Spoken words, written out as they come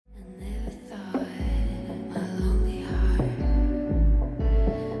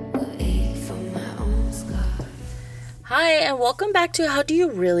Hi, and welcome back to How Do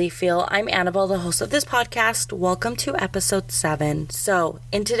You Really Feel? I'm Annabelle, the host of this podcast. Welcome to episode 7. So,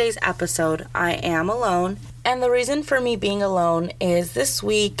 in today's episode, I am alone. And the reason for me being alone is this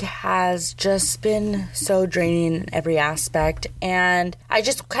week has just been so draining in every aspect. And I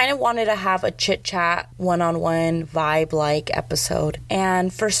just kind of wanted to have a chit-chat, one-on-one, vibe-like episode.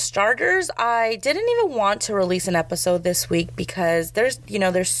 And for starters, I didn't even want to release an episode this week because there's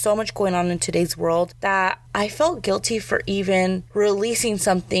so much going on in today's world that I felt guilty for even releasing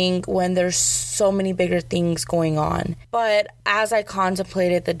something when there's so many bigger things going on. But as I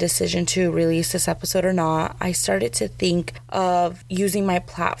contemplated the decision to release this episode or not, I started to think of using my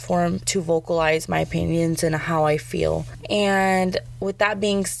platform to vocalize my opinions and how I feel. And with that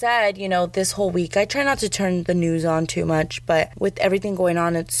being said, this whole week, I try not to turn the news on too much, but with everything going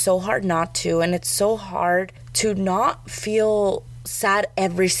on, it's so hard not to. And it's so hard to not feel sad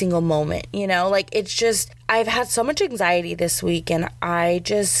every single moment, it's just, I've had so much anxiety this week and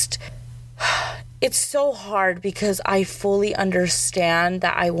it's so hard because I fully understand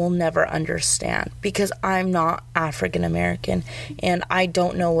that I will never understand because I'm not African American and I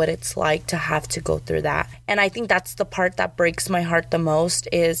don't know what it's like to have to go through that. And I think that's the part that breaks my heart the most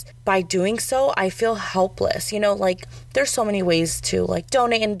is by doing so, I feel helpless. There's so many ways to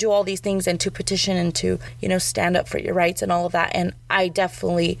donate and do all these things and to petition and to, stand up for your rights and all of that. And I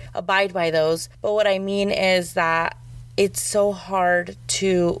definitely abide by those. But what I mean is that it's so hard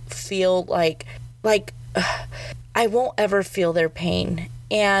to feel like I won't ever feel their pain.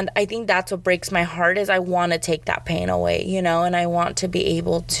 And I think that's what breaks my heart is I want to take that pain away, and I want to be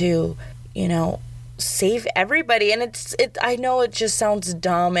able to, save everybody. And I know it just sounds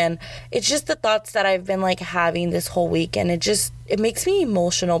dumb and it's just the thoughts that I've been having this whole week. And it makes me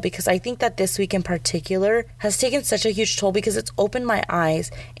emotional because I think that this week in particular has taken such a huge toll because it's opened my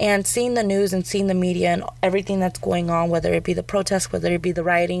eyes and seeing the news and seeing the media and everything that's going on, whether it be the protests, whether it be the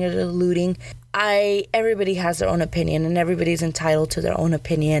rioting or the looting. Everybody has their own opinion and everybody's entitled to their own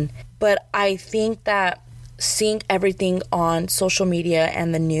opinion. But I think that seeing everything on social media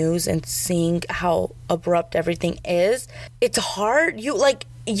and the news and seeing how abrupt everything is, it's hard.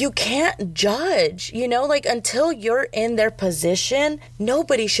 You can't judge, until you're in their position,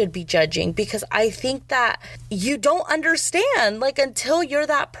 nobody should be judging because I think that you don't understand. Until you're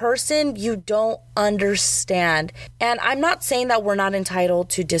that person, you don't understand. And I'm not saying that we're not entitled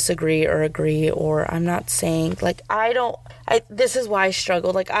to disagree or agree, or I'm not saying this is why I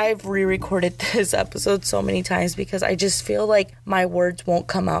struggle. I've re-recorded this episode so many times because I just feel like my words won't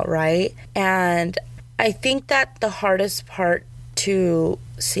come out right. And I think that the hardest part to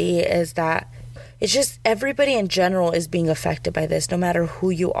see is that it's just everybody in general is being affected by this, no matter who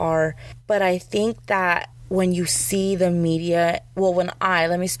you are. But I think that when you see the media,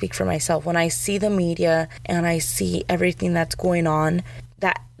 let me speak for myself, when I see the media and I see everything that's going on,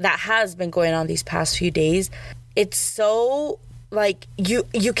 that has been going on these past few days, it's so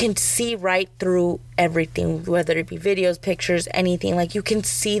you can see right through everything, whether it be videos, pictures, anything. You can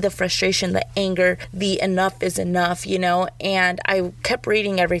see the frustration, the anger, the enough is enough, and I kept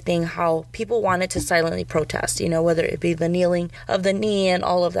reading everything, how people wanted to silently protest, whether it be the kneeling of the knee and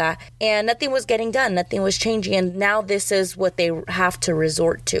all of that, and nothing was getting done, nothing was changing, and now this is what they have to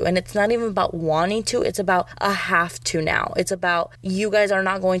resort to. And it's not even about wanting to, it's about a have to now. It's about, you guys are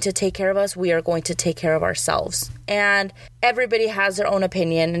not going to take care of us, we are going to take care of ourselves. And everybody has their own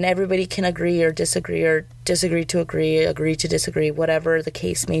opinion and everybody can agree or disagree to agree to disagree, whatever the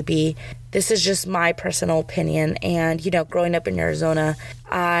case may be. This is just my personal opinion. And, growing up in Arizona,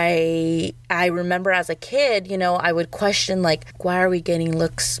 I remember as a kid, I would question why are we getting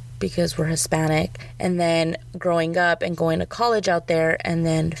looks because we're Hispanic? And then growing up and going to college out there and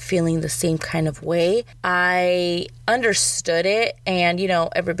then feeling the same kind of way, I understood it. And,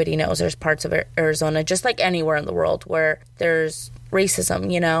 everybody knows there's parts of Arizona, just like anywhere in the world, where there's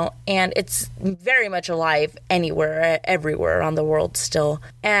racism, and it's very much alive everywhere around the world still.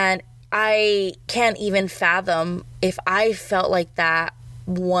 And I can't even fathom if I felt like that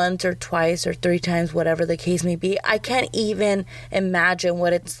once or twice or 3 times, whatever the case may be. I can't even imagine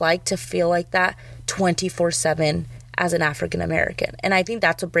what it's like to feel like that 24/7 as an African American. And I think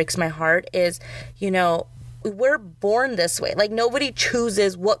that's what breaks my heart is, we're born this way. Nobody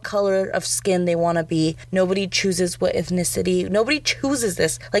chooses what color of skin they want to be. Nobody chooses what ethnicity. Nobody chooses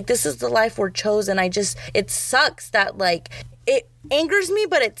this. This is the life we're chosen. It sucks that it angers me,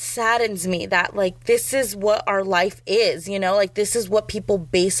 but it saddens me that, like, this is what our life is, you know, like, this is what people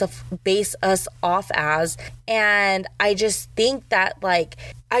base us off as. And I just think that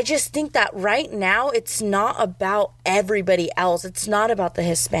right now it's not about everybody else. It's not about the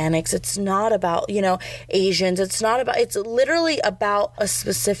Hispanics. It's not about, you know, Asians. It's literally about a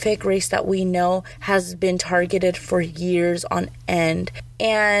specific race that we know has been targeted for years on end.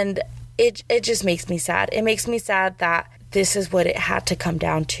 And it just makes me sad. It makes me sad that this is what it had to come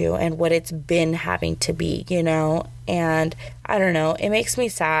down to and what it's been having to be, you know? And I don't know, it makes me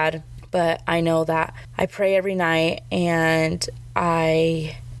sad, but I know that I pray every night and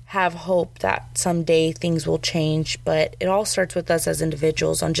I have hope that someday things will change. But it all starts with us as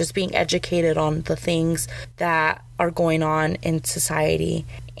individuals on just being educated on the things that are going on in society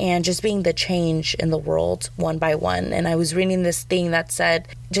and just being the change in the world one by one. And I was reading this thing that said,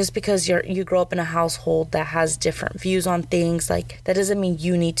 just because you grow up in a household that has different views on things, like, that doesn't mean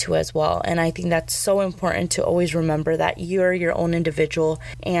you need to as well. And I think that's so important to always remember that you're your own individual,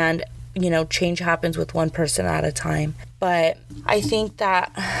 and, you know, change happens with one person at a time. But I think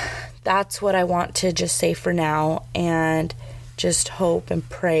that that's what I want to just say for now, and just hope and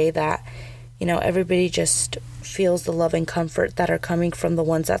pray that, you know, everybody just feels the love and comfort that are coming from the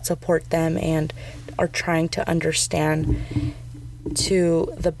ones that support them and are trying to understand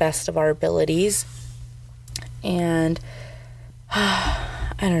to the best of our abilities. And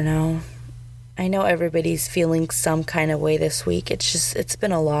I don't know. I know everybody's feeling some kind of way this week. It's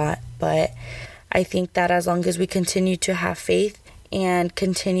been a lot, but I think that as long as we continue to have faith and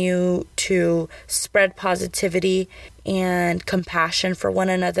continue to spread positivity and compassion for one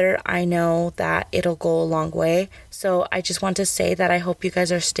another, I know that it'll go a long way. So I just want to say that I hope you guys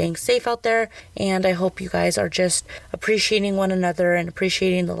are staying safe out there, and I hope you guys are just appreciating one another and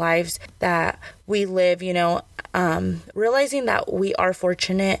appreciating the lives that we live, you know, realizing that we are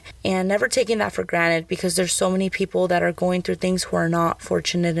fortunate and never taking that for granted, because there's so many people that are going through things who are not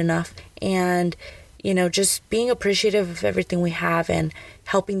fortunate enough. And, you know, just being appreciative of everything we have and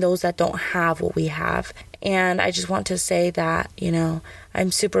helping those that don't have what we have. And I just want to say that, you know,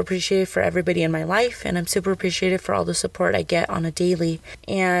 I'm super appreciative for everybody in my life, and I'm super appreciative for all the support I get on a daily.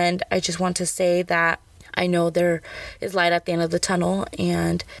 And I just want to say that I know there is light at the end of the tunnel,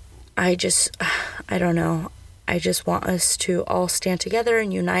 and I don't know. I just want us to all stand together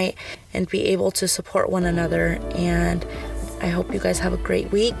and unite and be able to support one another. And I hope you guys have a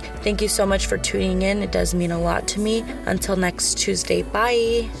great week. Thank you so much for tuning in. It does mean a lot to me. Until next Tuesday,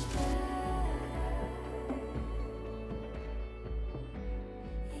 bye.